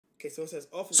Okay, so it says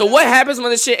off. So what happens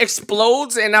when this shit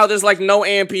explodes and now there's like no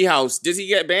AMP house? Does he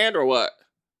get banned or what?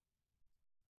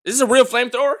 Is this a real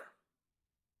flamethrower?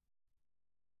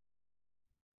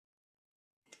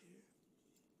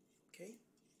 Okay.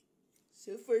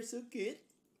 So far, so good.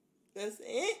 That's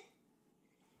it.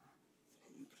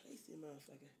 You place it,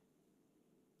 motherfucker.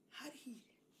 How did he?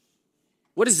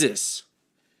 What is this?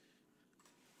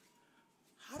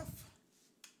 How the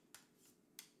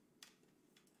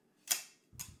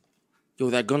Yo,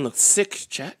 that gun looks sick,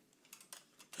 chat.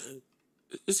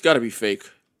 This gotta be fake.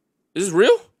 Is this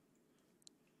real?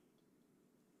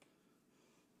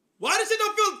 Why does it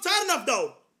not feel tight enough,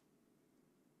 though?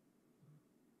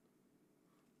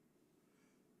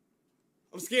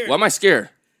 I'm scared. Why am I scared?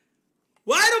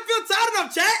 Why I don't feel tight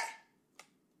enough, chat?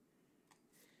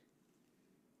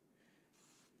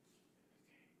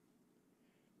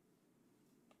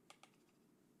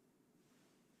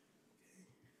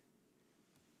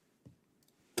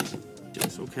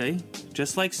 Okay,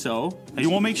 just like so. Now you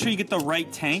want to make sure you get the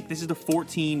right tank. This is the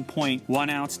 14.1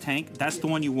 ounce tank. That's the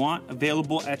one you want,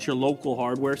 available at your local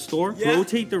hardware store. Yeah.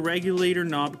 Rotate the regulator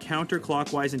knob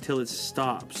counterclockwise until it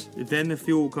stops. Then the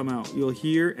fuel will come out. You'll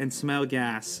hear and smell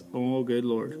gas. Oh, good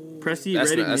lord. Press the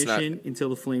red ignition until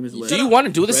the flame is lit. Do you want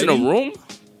to do this Ready? in a room?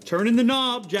 Turning the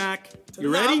knob, Jack.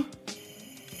 You ready?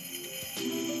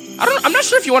 I'm not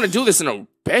sure if you want to do this in a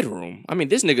bedroom. I mean,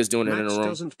 this nigga's doing it in a Max room.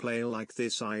 doesn't play like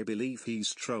this. I believe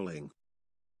he's trolling.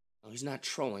 No, he's not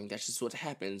trolling. That's just what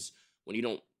happens when you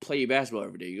don't play basketball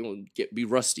every day. You don't be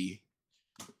rusty.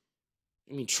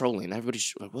 I mean, trolling.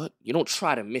 Everybody's like, what? You don't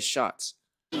try to miss shots.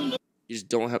 You just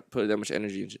don't have to put that much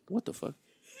energy into. What the fuck?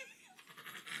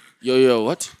 Yo,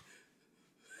 what?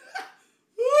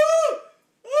 Oh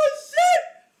shit!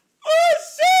 Oh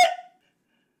shit!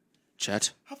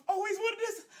 Chat. I've always wanted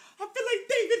this. I feel like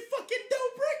David fucking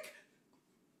Dobrik.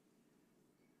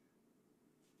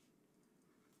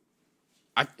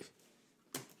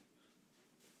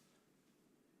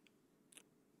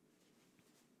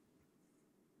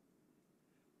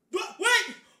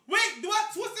 Wait, do I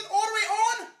twist it all the way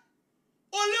on?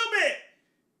 Or a little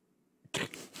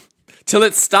bit? Till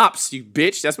it stops, you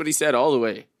bitch. That's what he said all the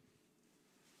way.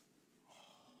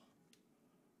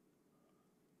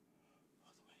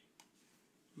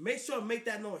 Make sure to make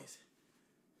that noise.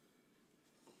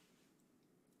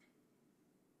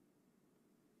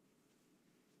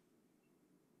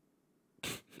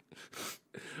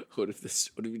 What if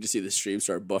you just see the stream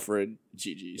start buffering?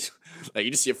 GG's. Like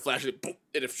you just see a flash, and boom,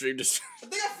 and the stream just. I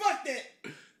think I fucked it.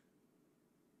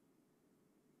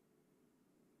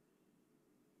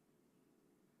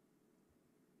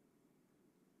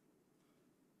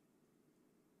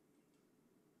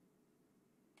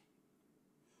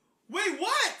 Wait,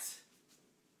 what?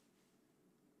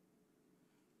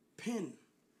 Pin.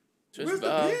 Where's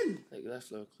the pin? Like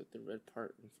left low, click the red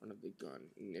part in front of the gun.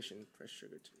 Ignition, press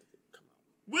trigger to make it come out.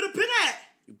 Where the pin at?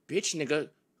 You bitch, nigga.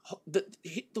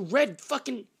 Hit the red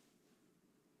fucking.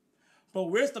 Bro,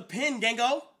 where's the pin,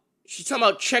 Gango? She's talking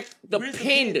about check the Where's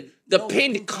pinned. The The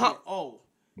pin? pinned. Oh.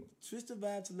 Twist the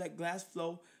valve to let glass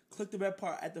flow. Click the red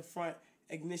part at the front.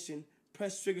 Ignition.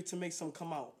 Press trigger to make some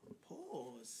come out.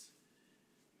 Pause.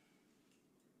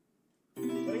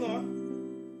 Putting on.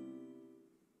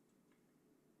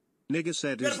 Nigga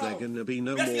said, is there gonna be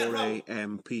no more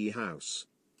AMP house?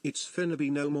 It's finna be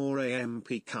no more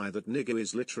AMP Kai. That nigga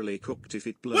is literally cooked if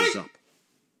it blows up.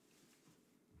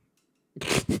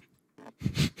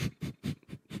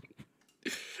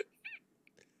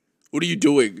 What are you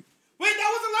doing? Wait,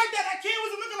 that wasn't like that. That kid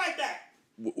wasn't looking like that.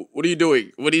 What are you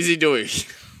doing? What is he doing?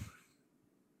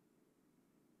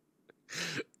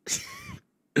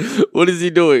 What is he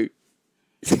doing?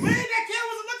 Man, that kid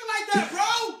wasn't looking like that,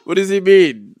 bro. What does he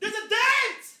mean? There's a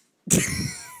dance.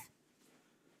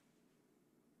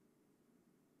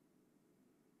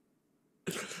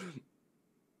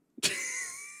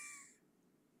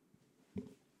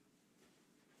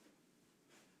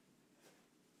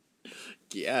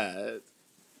 Yeah.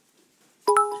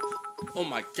 Oh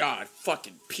my god,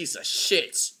 fucking piece of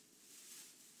shit.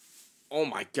 Oh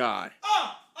my god.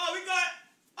 Oh, we got,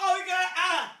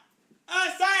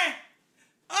 sorry.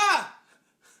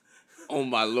 Oh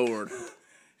my lord.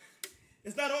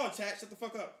 It's not on, chat. Shut the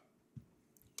fuck up.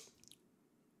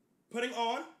 Putting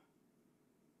on.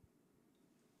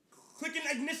 Clicking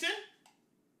ignition.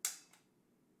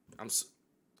 I'm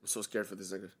so scared for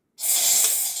this nigga.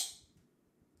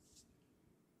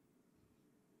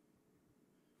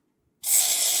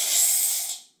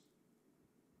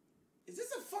 Is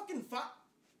this a fucking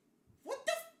what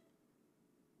the?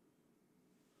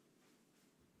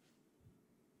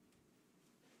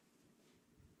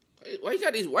 Why you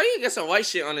got these? Why you got some white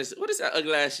shit on this? What is that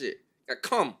ugly ass shit? Got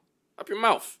cum up your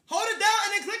mouth. Hold it down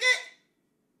and then click it.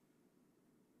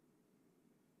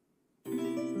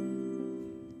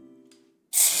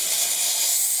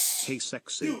 Hey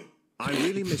sexy, I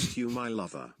really missed you, my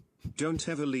lover. Don't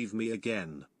ever leave me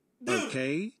again.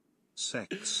 Okay?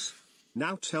 Sex.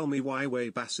 Now tell me why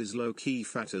Way-Bass is low-key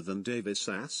fatter than Davis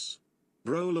ass?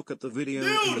 Bro, look at the video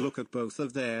and look at both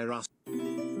of their ass.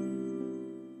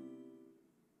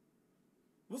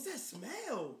 What's that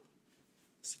smell?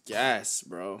 It's gas,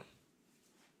 bro.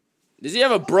 Does he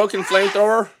have a broken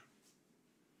flamethrower?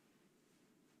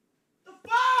 The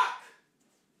fuck?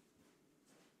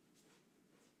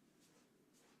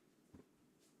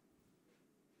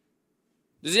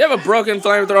 Does he have a broken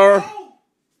flamethrower?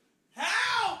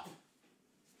 Help!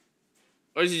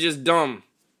 Or is he just dumb?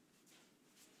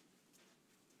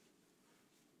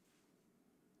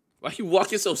 Why are you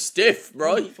walking so stiff,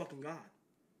 bro? Oh my fucking God.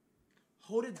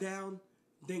 Hold it down,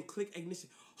 then click ignition.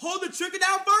 Hold the trigger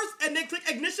down first, and then click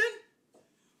ignition?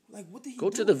 Like, what did he do? Go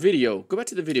to the video. Go back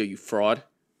to the video, you fraud.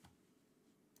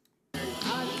 But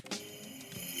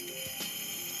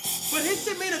his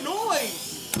shit made a noise.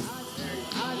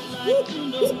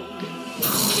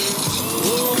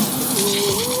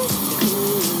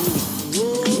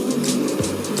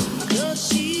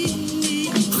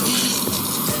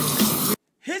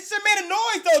 His shit made a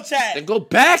noise though, chat. Then go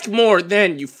back more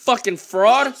then, you fucking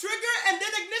fraud. Hold the trigger and then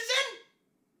ignition?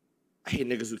 I hate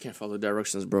niggas who can't follow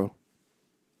directions, bro.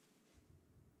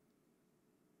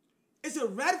 Is it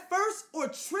red first or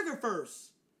trigger first?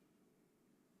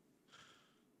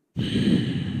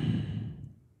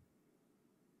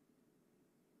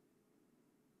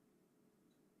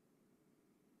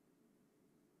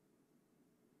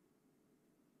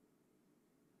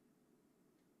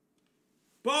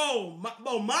 Bro,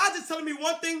 Maz is telling me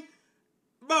one thing.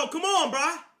 Bro, come on,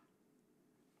 bro.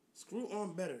 Screw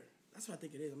on better. That's what I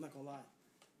think it is. I'm not gonna lie. Let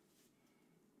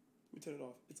me turn it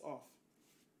off. It's off.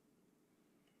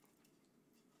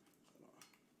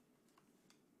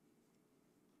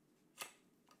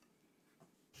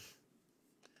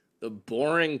 The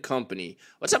Boring Company.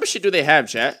 What type of shit do they have,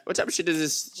 chat? What type of shit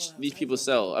does these people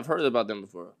sell? I've heard about them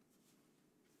before.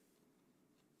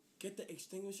 Get the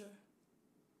extinguisher.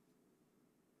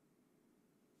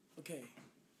 Okay.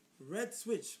 Red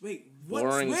switch. Wait, what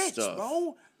Boring switch, stuff.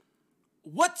 bro?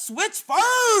 What switch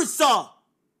first?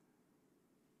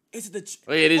 Is it the...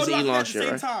 Wait, it is or do I Elon at the shit,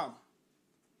 same right? time?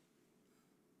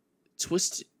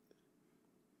 Twist.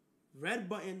 Red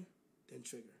button, then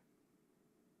trigger.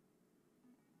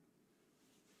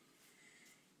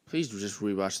 Please just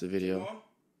rewatch the video. Come on.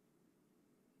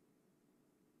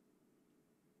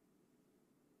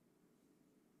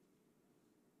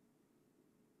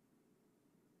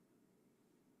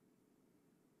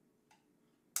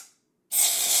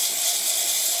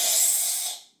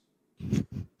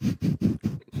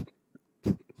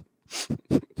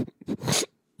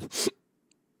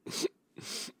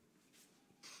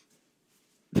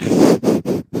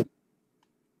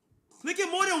 Click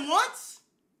it more than once?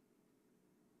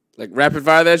 Like rapid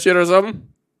fire that shit or something?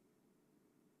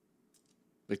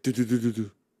 Like do.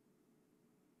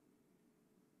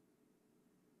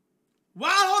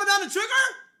 While holding down the trigger?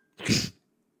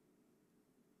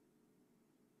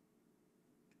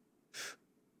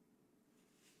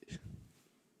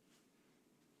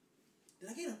 Did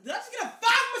I just get a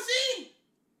fog machine?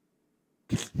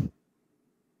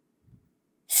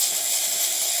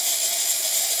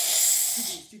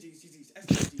 GG's,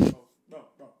 SGG,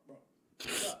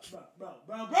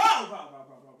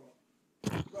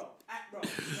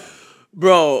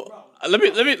 Bro, let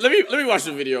me watch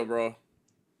the video, bro.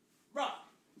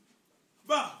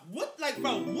 What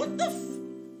the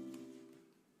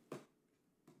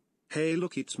Hey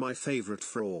look, it's my favorite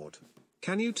fraud.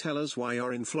 Can you tell us why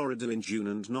you're in Florida in June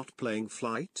and not playing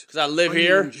Flight? Cause I live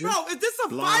here. Bro, is this a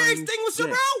fire extinguisher,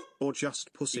 bro? Or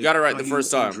just pussy? You got it right the Are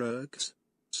first you on time. Drugs?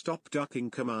 Stop ducking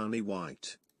Kamani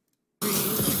White.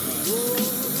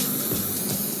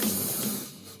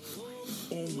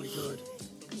 Oh my god.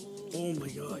 Oh my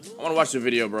god. I wanna watch the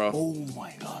video, bro. Oh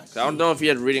my god. I don't know if he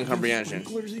had reading comprehension.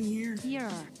 Sprinklers in here. Here.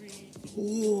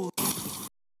 Oh.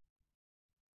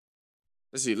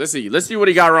 Let's see what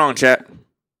he got wrong, chat.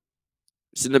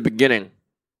 It's in the beginning.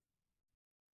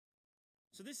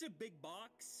 So this is a big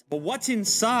box. But what's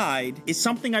inside is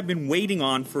something I've been waiting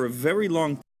on for a very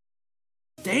long time.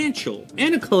 Substantial.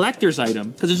 And a collector's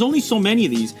item. Because there's only so many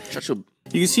of these. Shut your...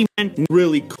 You can see, man,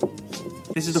 really cool.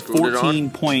 This is the Screwed it on.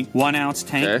 14.1 ounce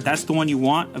tank. Okay. That's the one you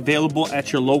want, available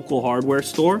at your local hardware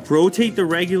store. Rotate the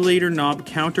regulator knob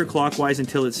counterclockwise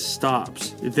until it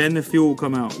stops. Then the fuel will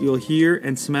come out. You'll hear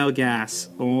and smell gas.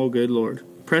 Oh, good Lord.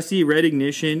 Press the red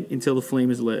ignition until the flame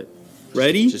is lit.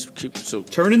 Ready? Just keep so.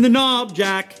 Turning the knob,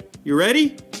 Jack. You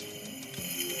ready?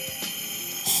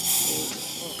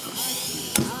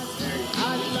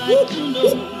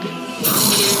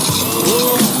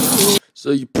 So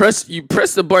you press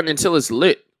the button until it's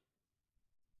lit.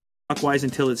 Clockwise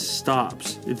until it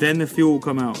stops. Then the fuel will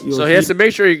come out. So he has to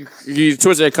make sure he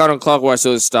twist it counterclockwise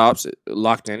so it stops,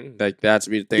 locked in. Like that's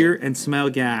the thing. Hear and smell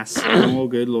gas. Oh,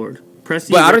 good Lord. Press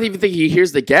the But I don't even think he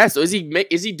hears the gas. So is he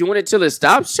doing it till it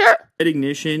stops, chat?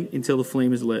 ignition until the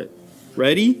flame is lit.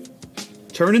 Ready?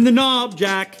 Turning the knob,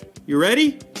 Jack. You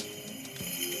ready?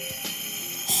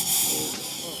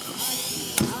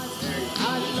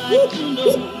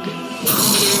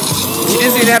 He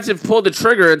doesn't even have to pull the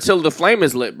trigger until the flame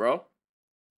is lit, bro.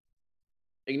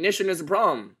 Ignition is the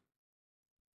problem.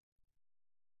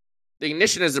 The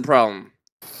ignition is the problem.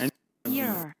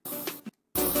 Yeah.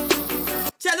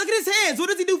 Chat, look at his hands. What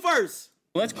does he do first?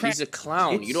 Let's crack. He's a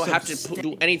clown. You don't have to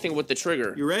do anything with the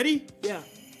trigger. You ready? Yeah.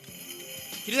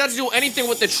 He doesn't have to do anything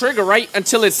with the trigger, right?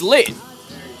 Until it's lit.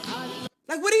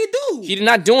 Like, what do you do? He's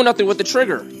not doing nothing with the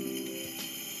trigger.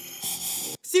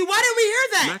 See, why didn't we hear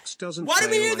that? Max doesn't Why did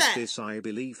we play hear like that? this. I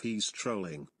believe he's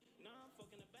trolling.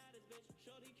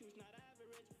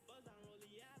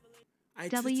 I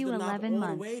twisted the knob W11 all the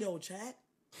months. way, though, chat.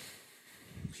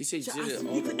 He said Chat, he did it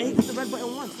all he the hit the red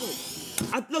button once.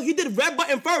 Look. Look, he did red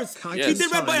button first. Yes. He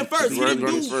did red button first. He Red didn't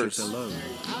button do first. Alone.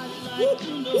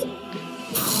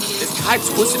 Is Kai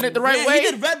twisting it the right Yeah, way?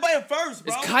 he did red button first,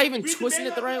 bro. Is Kai even Read the twisting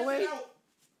it the right manual, way? check it out.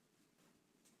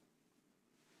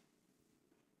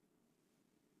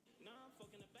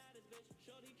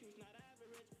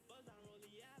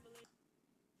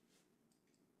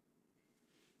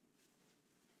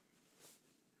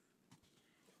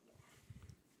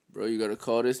 Bro, you gotta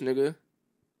call this nigga.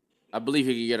 I believe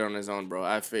he can get it on his own, bro.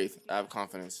 I have faith. I have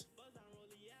confidence.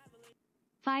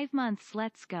 5 months,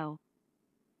 let's go.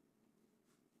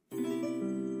 I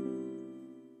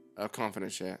have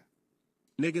confidence, chat.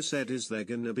 Nigga said, is there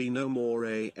gonna be no more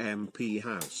AMP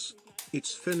house?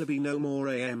 It's finna be no more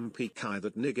AMP Kai.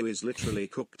 That nigga is literally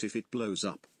cooked if it blows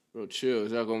up. Bro, chill.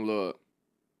 It's not gonna blow up.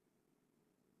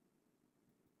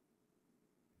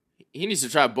 He needs to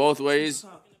try both ways.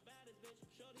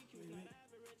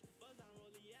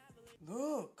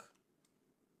 Look.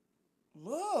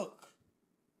 Look.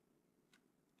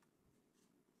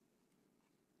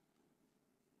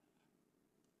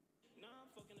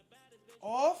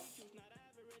 Off.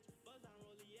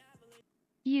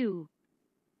 You.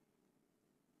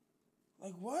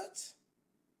 Like what?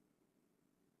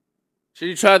 Should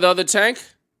you try the other tank?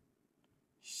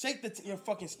 Shake the. You're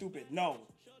fucking stupid. No.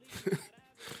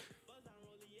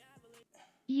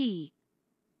 Ye.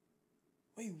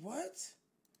 Wait, what?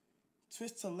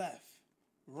 Twist to left.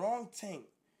 Wrong tank.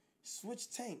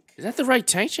 Switch tank. Is that the right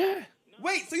tank, chat?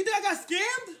 Wait, so you think I got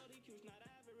scammed?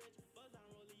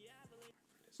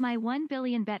 My 1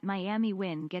 billion bet Miami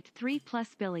win get 3+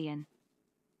 billion.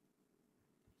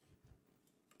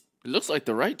 It looks like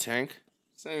the right tank.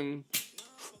 Same.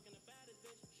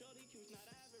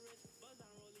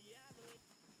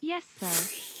 Yes, sir.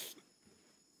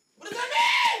 What does that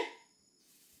mean?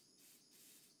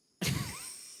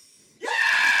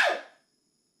 Yeah!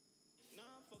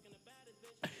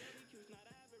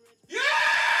 Yeah!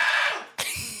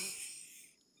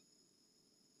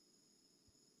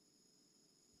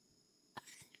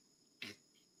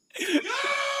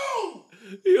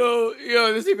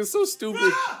 Yo, this nigga's so stupid.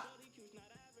 Ah!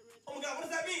 Oh my god, what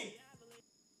does that mean?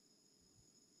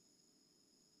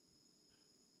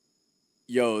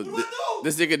 Yo, What do I do?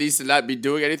 this nigga needs to not be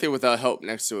doing anything without help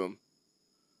next to him.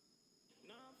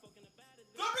 Do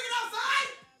I bring it outside?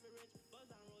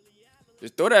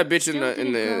 Just throw that bitch in Still the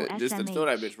didn't grow just throw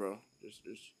that SMH. bitch, bro. Just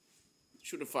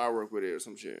shoot a firework with it or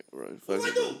some shit, bro. What do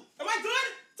I do? Am I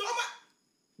good? So am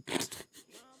I...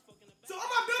 So all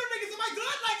my builder niggas, am I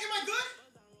good? Like, am I good?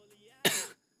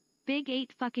 Big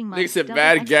 8 fucking Nigga months. said double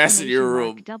bad gas in your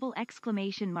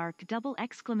exclamation room. mark, double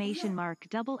exclamation mark,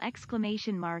 double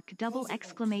exclamation mark, double exclamation mark, double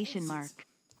exclamation mark.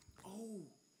 Oh.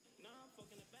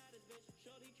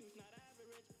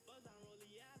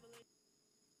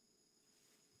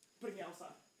 Putting it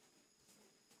outside.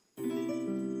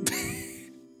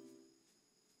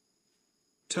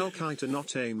 Tell Kai to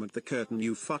not aim at the curtain,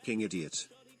 you fucking idiot.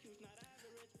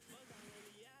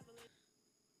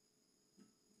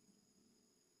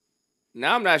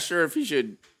 Now I'm not sure if he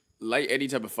should light any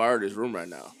type of fire in his room right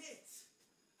now. Shit.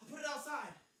 I'll put it outside.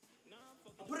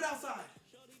 put it outside.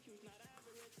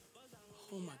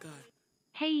 Oh my God.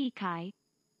 Hey, Kai.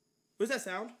 What's that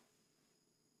sound?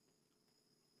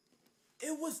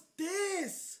 It was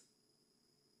this.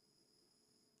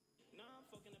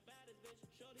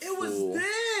 It was Fool.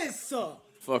 this.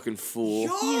 Fucking fool.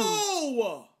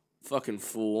 Yo. Fucking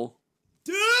fool.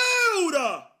 Dude.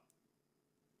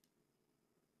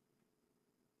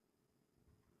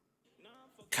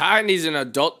 Kai needs an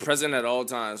adult present at all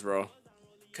times, bro.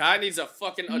 Kai needs a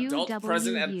fucking adult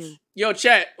present at... Yo,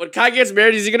 chat, when Kai gets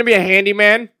married, is he gonna be a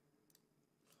handyman?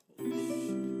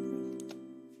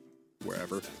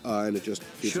 Wherever. And it just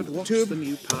feeds Should into the watch tube, the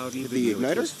new Powdy the video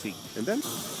igniter, this week. and then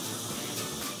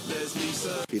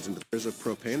feeds into there's a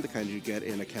propane, the kind you get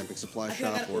in a camping supply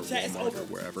shop or Walmart or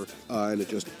wherever. And it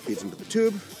just feeds into the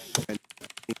tube. And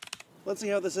let's see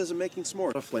how this is at making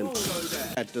s'mores. A flame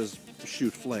that does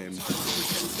shoot flame.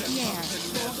 Yeah.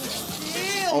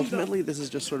 Ultimately, this is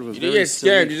just sort of a You very get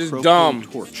scared, silly you're just propane dumb.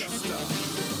 torch.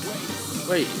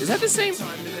 Wait, is that the same?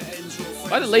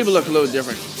 Why does the label look a little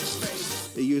different?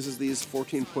 It uses these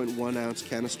 14.1 ounce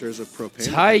canisters of propane.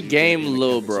 Tie that you get game, in a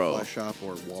little camping bro. supply shop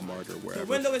or Walmart or wherever. The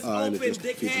window is and open, it just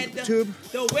feeds into the dickhead. tube.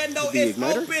 The window the is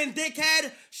igniter. open,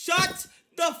 dickhead. Shut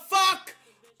the fuck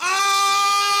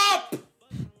up.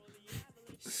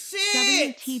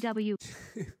 Shit. WTW.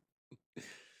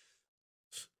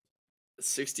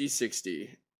 60-60.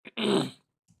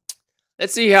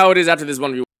 Let's see how it is after this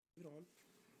one view.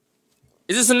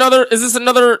 Is this another?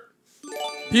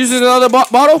 Uses another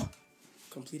bottle?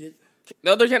 Completed.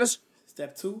 The other canister?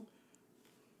 Step 2.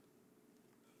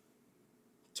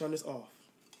 Turn this off.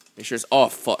 Make sure it's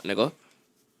off, fuck nigga.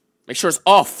 Make sure it's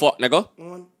off, fuck nigga.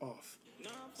 On, off.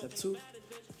 Step 2.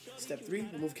 Step 3.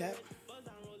 Remove cap.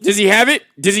 Does he have it?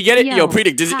 Does he get it? Yo, Yo,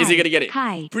 predict. Is he Kai, gonna get it?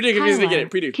 Kai, Predict if he's gonna get Kyler, it.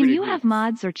 Predict. Can you predict. have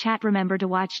mods or chat remember to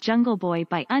watch Jungle Boy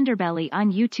by Underbelly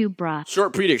on YouTube, bruh?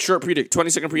 Short predict.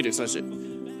 20-second predict. That shit.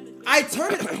 I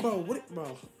turned it. Bro,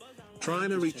 bro. Trying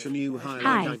to reach a new high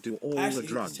Hi. like I do all Actually, the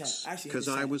drugs. this chat- Because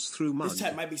this I chat- was through mud. This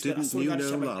chat might be sped. I Didn't swear to you God, this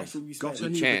know chat might love? actually be Got sped. a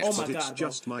new can't. bit, Oh my but it's God, bro.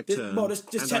 just my This- turn. bro, this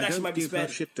and chat I actually don't might be give her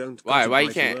sped. shit, don't Why? got Why it you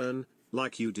right can't? to learn,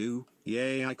 like you do.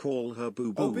 Yeah, I call her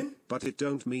boo boo. Open? But it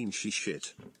don't mean she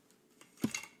shit.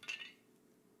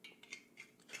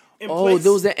 In Oh, place.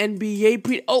 there was the NBA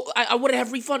pre. Oh, I would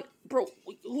have refund, bro.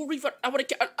 Who refund? I would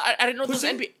have. I didn't know there was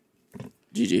Push it.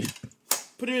 NBA.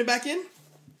 GG. Put it back in.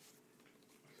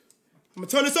 I'm gonna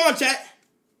turn this on, chat.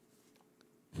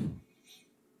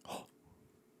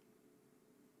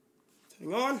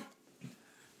 Hang on.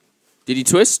 Did he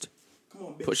twist? Come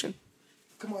on, bitch. Pushing.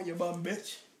 Come on, you bum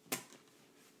bitch.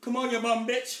 Come on, you bum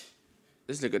bitch.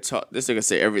 This nigga talk. This nigga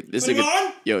say every. This Put it nigga.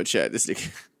 on. Yo, chat. This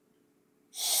nigga.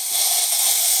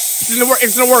 It's gonna work.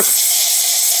 It's gonna work.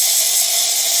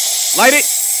 Light it.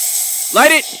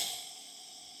 Light it.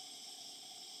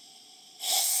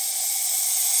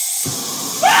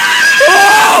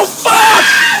 Oh fuck!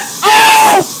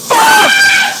 Oh fuck!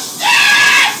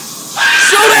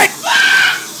 Shoot it!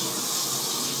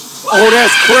 Oh,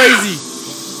 that's crazy.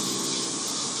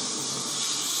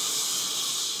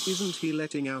 Isn't he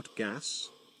letting out gas?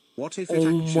 What if it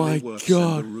Oh my actually works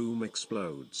God. and the room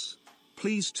explodes?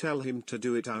 Please tell him to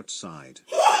do it outside.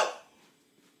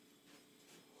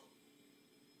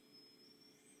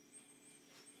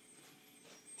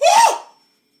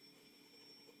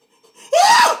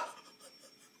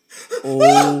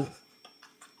 Oh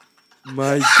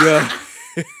my God.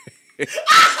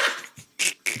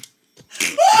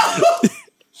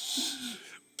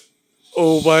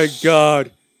 Oh my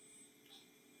God.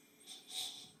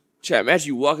 Chat, imagine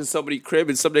you walk in somebody's crib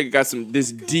and some nigga got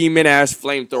this demon ass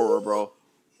flamethrower, bro.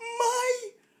 My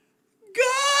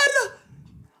God!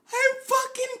 I'm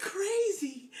fucking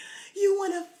crazy. You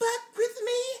wanna fuck with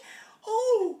me?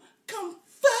 Oh, come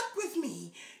fuck with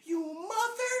me, you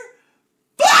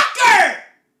motherfucker!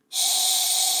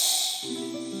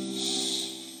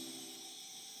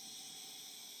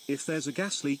 If there's a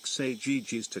gas leak, say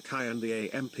GG's to Kai and the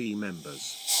AMP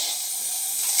members.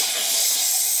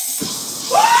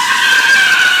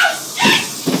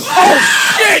 Oh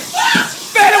shit!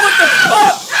 Fanum, what the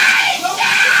fuck?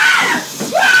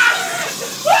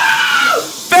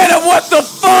 Fanum, what the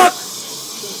fuck?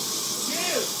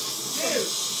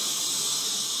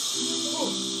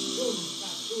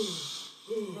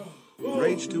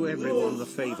 Rage, do everyone the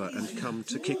favor and come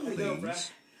to kick,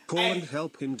 please. Call and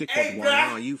help him, dickhead.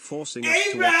 Why are you forcing us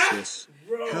to watch this?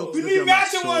 Help We the need dumbass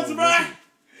matching ones, already. bruh.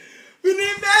 We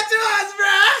need matching ones,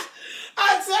 bruh.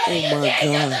 I'm telling you. Oh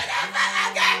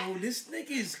my God. Oh, this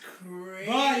nigga is crazy.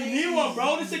 Bro, you need one,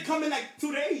 bro. This shit come in like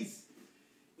 2 days.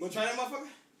 You wanna try that, motherfucker?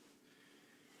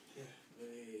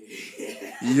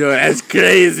 Yeah. Yo, that's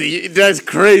crazy. That's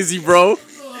crazy, bro.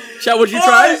 Chat, what you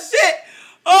try? Oh shit!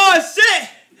 Oh shit!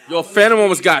 Yo, Fanum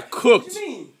almost got cooked. What you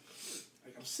mean?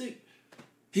 Like, I'm sick.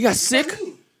 He got sick?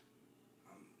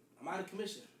 I'm out of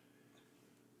commission.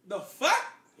 The fuck?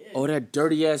 Yeah. Oh, that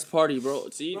dirty ass party, bro.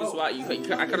 See, that's why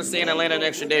I could have stayed in Atlanta an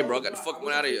extra day, bro. I got the fuck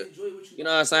one out of here. You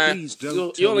know what I'm saying? Please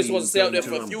don't You only tell me supposed to stay out there you're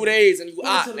for a going few to days and you Bro,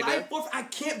 out, July nigga. 4th, I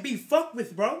can't be fucked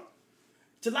with, bro.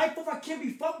 July 4th, I can't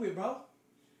be fucked with, bro.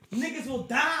 Niggas will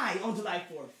die on July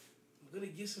 4th. I'm gonna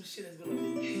get some shit that's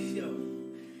gonna be, yo.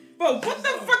 Bro, what the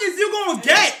fuck is you gonna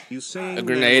get? You saying A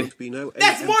grenade. there won't be no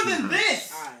That's AMP more than Kai?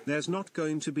 this. There's not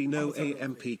going to be no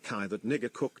AMP Kai that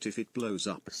nigga cooked if it blows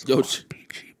up. Yo,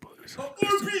 RPG.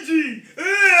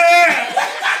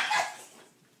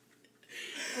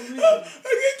 I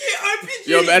can get RPG.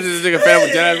 yo, imagine this nigga Fanum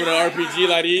with dead ass with an RPG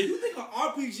like You he. think an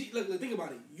RPG? Look, think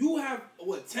about it. You have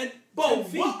what 10 Bro,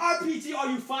 feet. what RPG are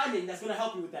you finding that's gonna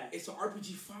help you with that? It's an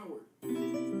RPG firework.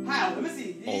 How? Let me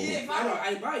see. I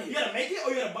ain't buy it. You gotta make it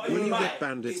or you gotta buy When it? you Buy get it?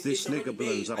 banned if this nigga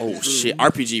blows up Oh his room, shit,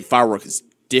 RPG firework is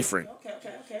different. Okay.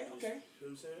 You know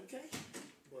what I'm saying? Okay.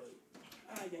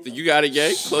 But, You got it,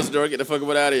 gang. Close the door, get the fuck out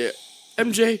of here.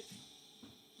 MJ.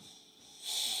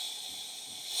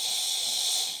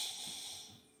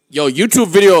 Yo, YouTube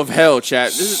video of hell,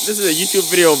 chat. This is a YouTube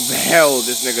video of hell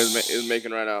this nigga is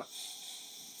making right now.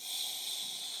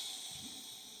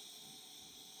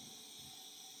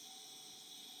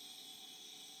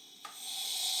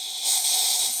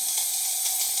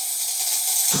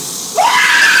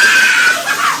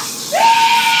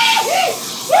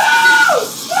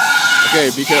 Okay,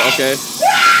 be careful. Okay.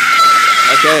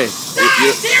 Okay.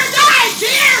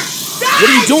 What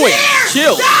are you doing?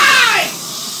 Chill.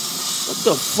 What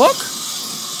the fuck?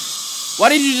 Why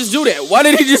did you just do that? Why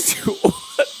did he just do? my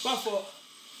fault.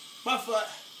 My fault.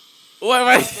 What am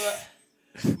I?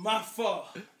 My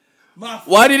fault. My fault.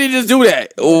 Why did he just do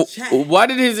that? Chat. Why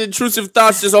did his intrusive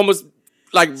thoughts just almost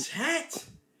like Chat.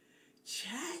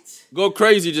 go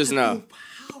crazy just now? I feel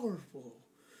powerful.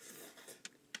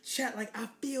 Chat, like I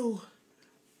feel.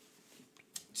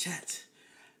 Chat,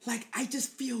 like I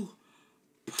just feel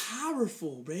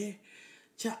powerful, bruh.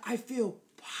 Chat, I feel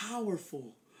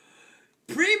powerful.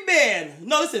 Pre-ban.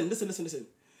 No, listen. Listen to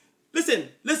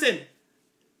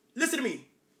me.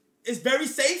 It's very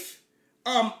safe.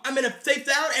 I'm in a safe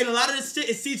zone, and a lot of this shit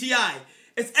is CGI.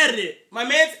 It's edited. My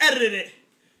man's edited it.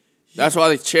 That's why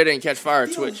the chair didn't catch fire.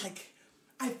 Twitch.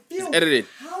 I feel edited.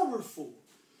 powerful.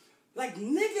 Like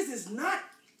niggas is not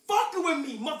fucking with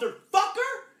me,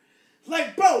 motherfucker.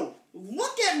 Like, bro,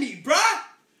 look at me, bruh.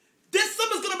 This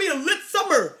summer's gonna be a lit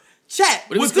summer. Chat.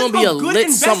 What if was it's gonna this be a good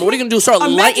lit summer? What are you gonna do? investment? Start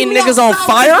Imagine lighting me niggas on outside with this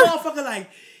fire? motherfucker like,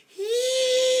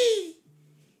 hee.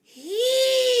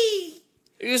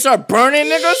 You gonna start burning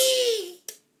niggas?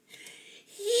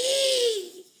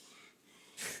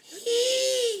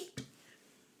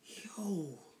 Yo.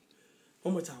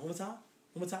 One more time. Chat, one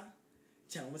more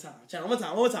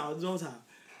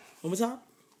time.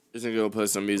 This nigga gonna play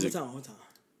some music. One more time.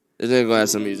 This nigga gonna have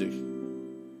some music.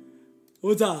 One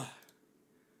more time.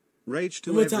 Rage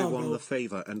to One more time, everyone bro. the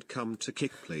favor and come to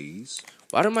kick, please.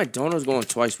 Why did my donors going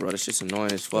twice, bro? That's just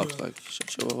annoying as fuck. Like,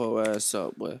 shut your whole ass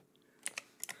up, boy.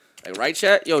 Like, right,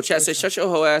 chat? Yo, chat say, shut your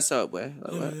whole ass up, boy.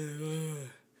 Like, what?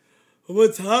 One more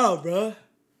time, bruh.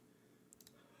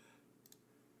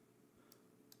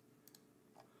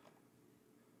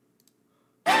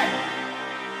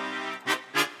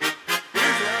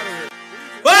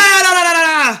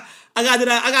 I gotta do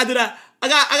that.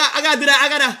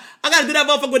 I gotta do that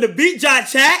motherfucker with the beat drop,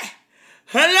 chat.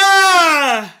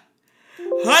 Hello.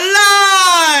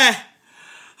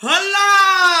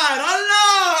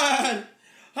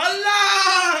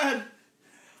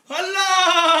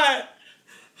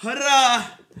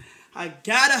 I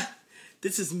gotta.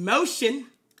 This is motion.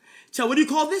 So what do you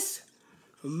call this?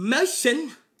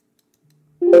 Motion.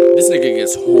 This nigga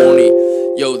gets horny.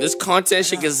 Yo, this content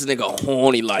shit gets this nigga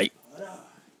horny, like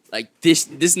this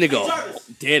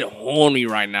nigga dead horny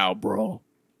right now, bro.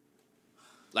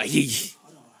 Like he,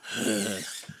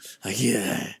 like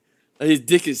yeah, like his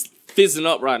dick is fizzing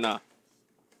up right now.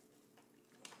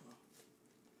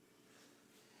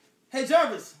 Hey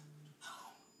Jarvis,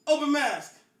 open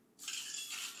mask.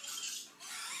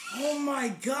 Oh my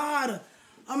God,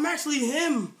 I'm actually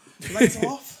him. Lights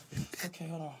off. Okay,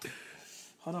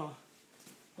 hold on.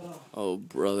 Oh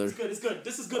brother. It's good.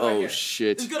 This is good right here. Oh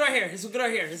shit. It's good right here. It's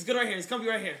comfy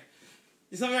right here.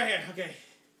 Okay.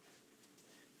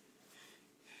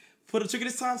 Pull the trigger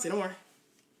this time. Say don't worry.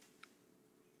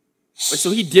 Wait,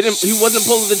 so he wasn't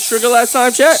pulling the trigger last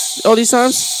time, chat? All these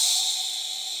times?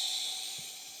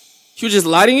 He was just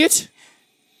lighting it?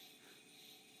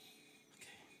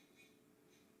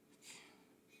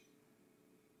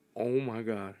 Oh my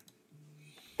god.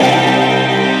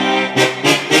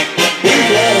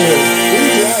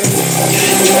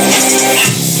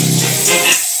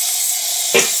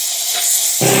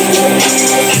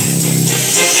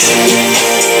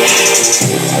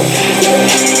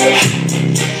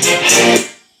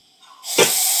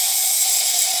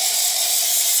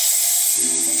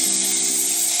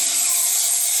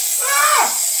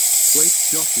 Wait,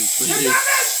 Jockey Pretty.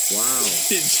 Wow.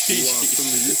 You are from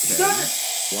the UK.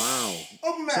 Wow.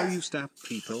 Open So mouth. you stab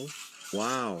people?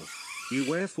 Wow. You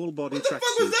wear full body What the fuck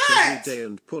was tracksuits that? every day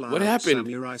and pull What out happened?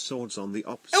 samurai swords on the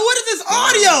opposite. And what is this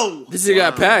audio? This thing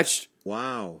got patched.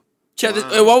 Wow. Chat, Wow.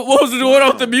 hey, what was the one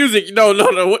off the Wow. music? No.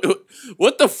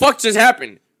 What the fuck just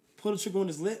happened? Pull the trigger when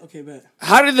it's lit. Okay, bet.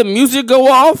 How did the music go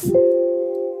off?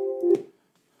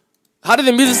 How did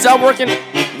the music stop working?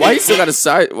 Why you still got a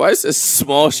side? Why is this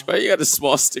small? Why you got a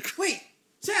small sticker? Wait,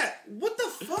 chat. What the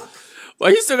fuck? Why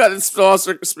you still got this small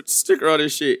sticker on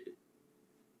this shit?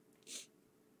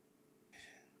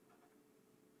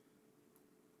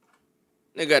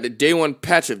 They got the day one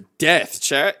patch of death,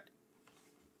 chat.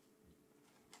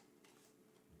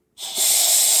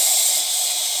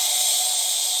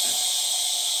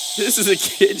 This is a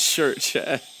kid shirt,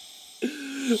 chat.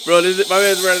 Bro, my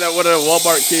man's wearing that one of the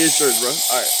Walmart kid shirts, bro.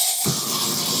 Alright.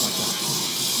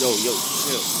 Yo,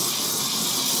 chill.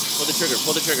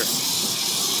 Pull the trigger.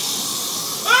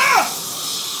 Ah!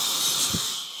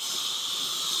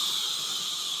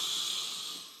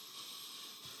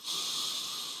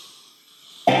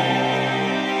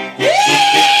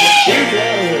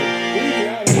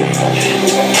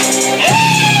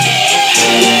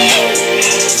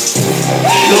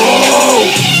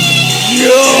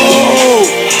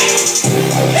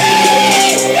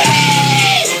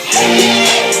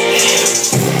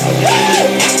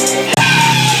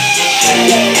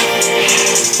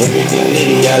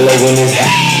 I love when it's hot.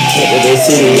 Take the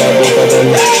city, I woke up at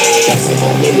night. Got some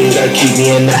more millions that keep me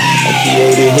in night. I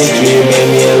created history, it made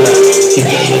me a lot. He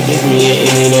tried to diss me and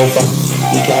it ain't no fuck.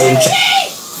 We call him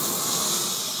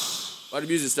Why the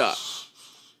music stop?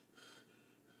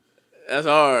 That's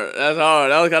hard. That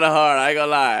was kind of hard. I ain't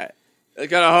gonna lie. That's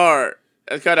kind of hard.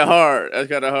 That's kind of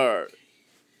hard.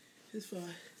 It's fine.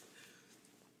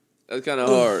 That's kind of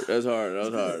hard. That's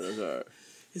hard.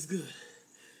 It's good.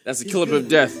 That's a clip of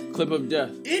death.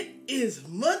 It is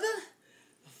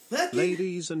motherfucking.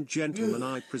 Ladies and gentlemen,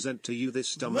 I present to you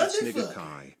this dumbass nigga Motherfucker.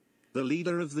 Kai, the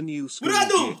leader of the new school. What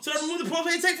do I do? kids. Should I remove the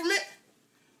propane tank from it?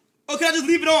 Or can I just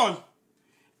leave it on?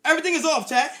 Everything is off,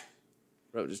 chat.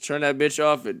 Bro, just turn that bitch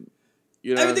off and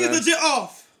you know. Everything is legit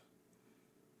off.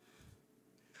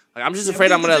 Like, I'm just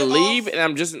afraid I'm gonna Everything's legit leave off. and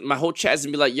I'm just my whole chat is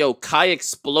gonna be like, "Yo, Kai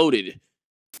exploded."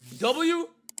 W.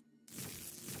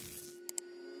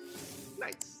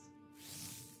 Nice.